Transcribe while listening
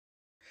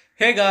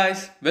Hey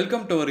guys,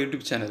 welcome to our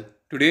YouTube channel.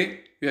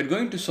 Today we are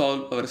going to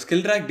solve our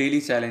Skillrack daily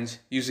challenge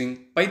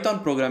using Python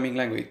programming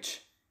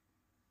language.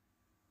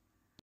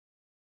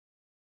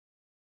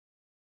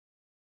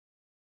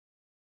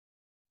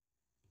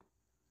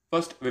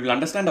 First, we will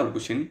understand our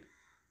question.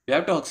 We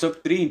have to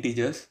accept three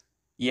integers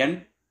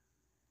n,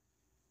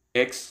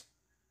 x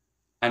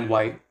and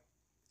y,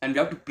 and we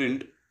have to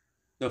print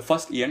the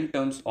first n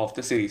terms of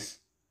the series.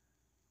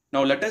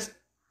 Now let us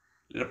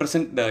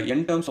represent the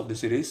n terms of the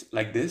series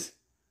like this.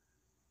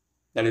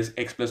 That is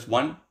x plus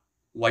 1,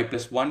 y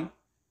plus 1,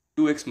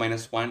 2x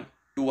minus 1,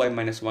 2y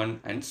minus 1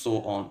 and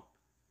so on.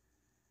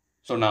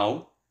 So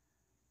now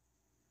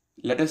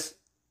let us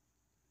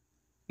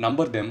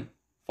number them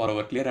for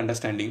our clear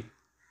understanding.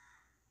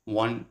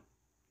 1,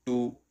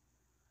 2,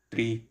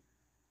 3,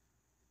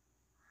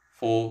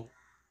 4,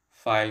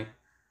 5,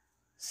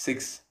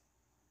 6,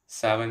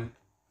 7,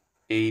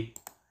 8,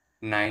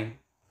 9,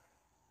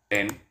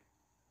 10.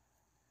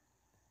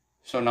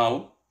 So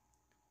now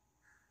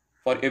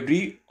for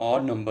every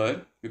odd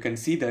number you can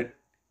see that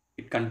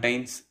it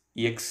contains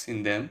x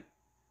in them.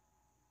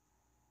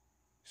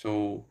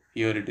 So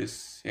here it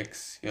is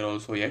x, here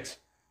also x,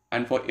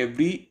 and for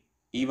every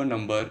even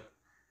number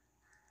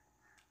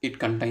it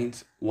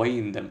contains y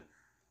in them,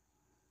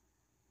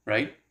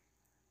 right?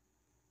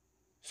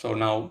 So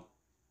now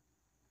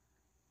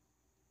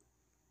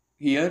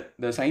here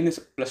the sign is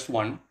plus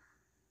 1,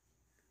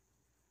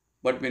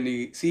 but when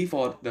we see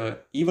for the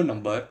even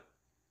number,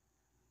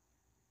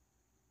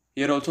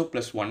 here also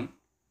plus 1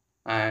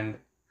 and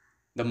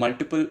the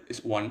multiple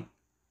is 1.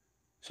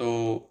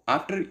 So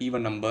after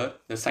even number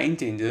the sign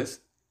changes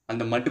and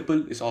the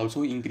multiple is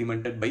also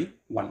incremented by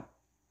 1.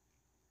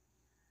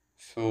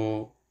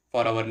 So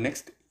for our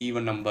next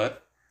even number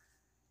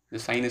the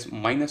sign is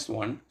minus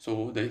 1,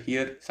 so the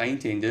here sign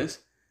changes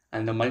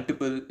and the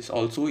multiple is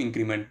also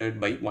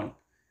incremented by 1,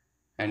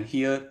 and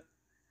here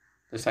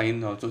the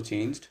sign also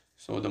changed,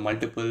 so the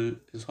multiple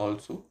is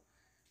also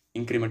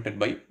incremented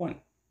by 1,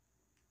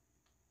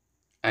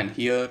 and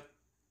here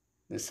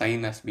the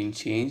sign has been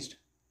changed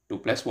to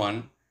plus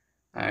 1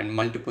 and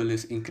multiple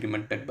is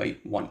incremented by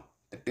 1,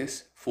 that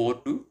is 4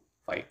 to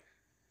 5.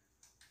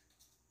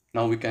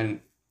 Now we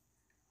can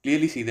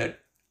clearly see that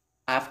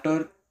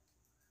after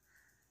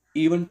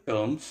even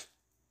terms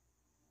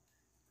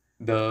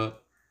the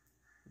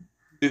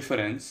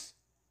difference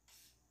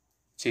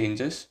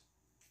changes,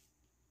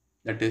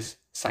 that is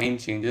sign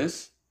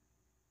changes,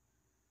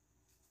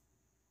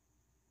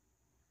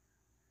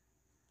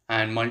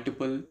 and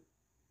multiple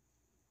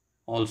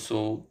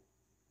also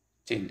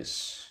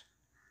changes.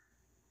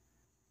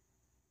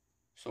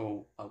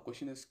 So our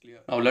question is clear.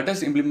 Now let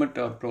us implement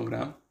our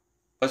program.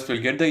 First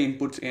we'll get the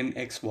inputs in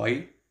x,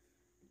 y.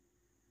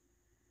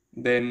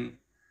 Then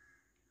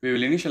we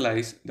will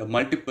initialize the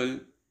multiple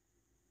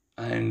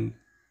and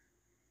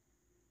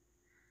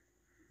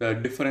the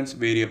difference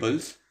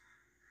variables.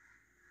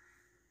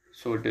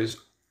 So it is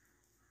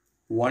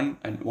 1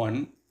 and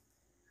 1.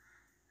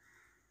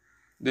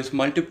 This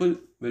multiple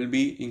will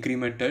be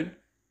incremented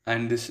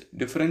and this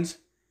difference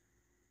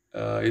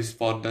is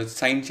for the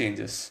sign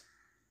changes.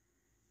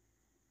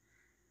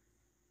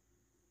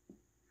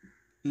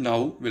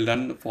 Now we'll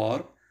run the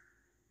for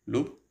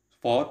loop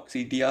for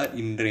CTR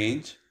in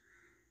range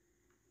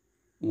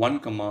 1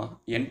 comma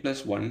n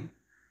plus 1,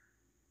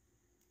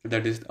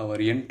 that is our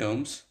n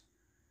terms.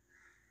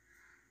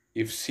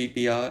 If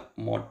CTR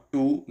mod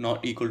 2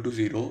 not equal to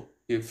 0,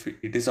 if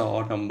it is a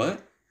odd number,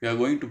 we are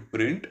going to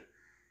print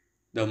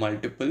the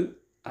multiple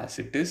as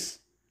it is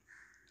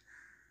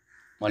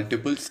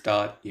multiple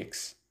star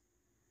x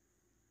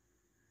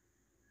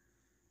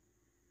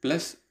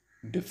plus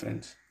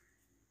difference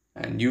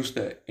and use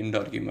the end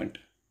argument.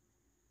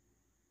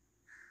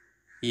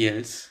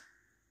 Else,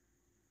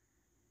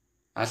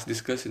 as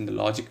discussed in the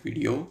logic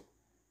video,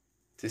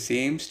 it's the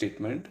same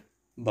statement,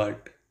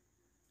 but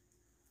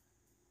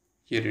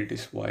here it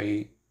is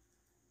y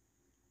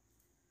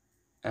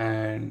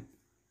and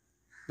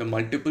the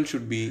multiple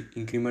should be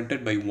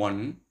incremented by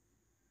 1.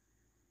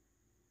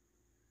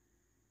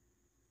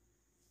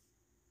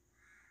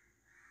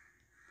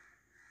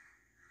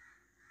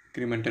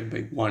 Incremented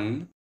by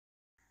 1.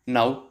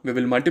 Now we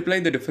will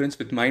multiply the difference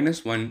with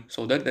minus 1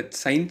 so that the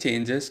sign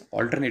changes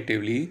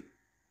alternatively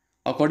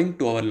according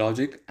to our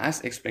logic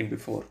as explained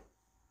before.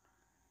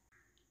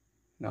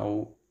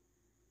 Now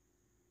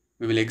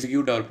we will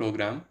execute our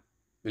program.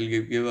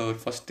 We'll give our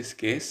first test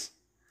case.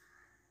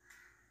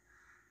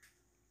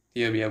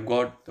 Here we have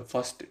got the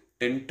first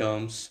 10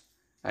 terms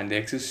and the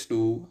x is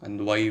 2 and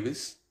the y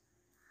is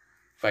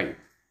 5.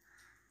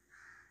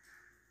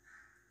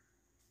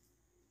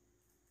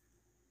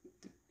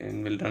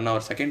 And we'll run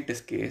our second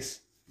test case.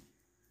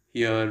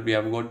 Here we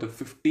have got the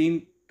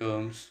 15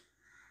 terms,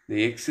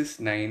 the x is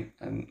 9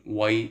 and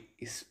y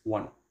is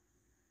 1.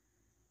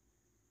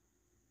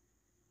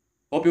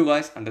 Hope you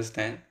guys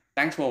understand.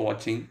 Thanks for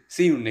watching.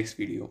 See you in next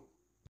video.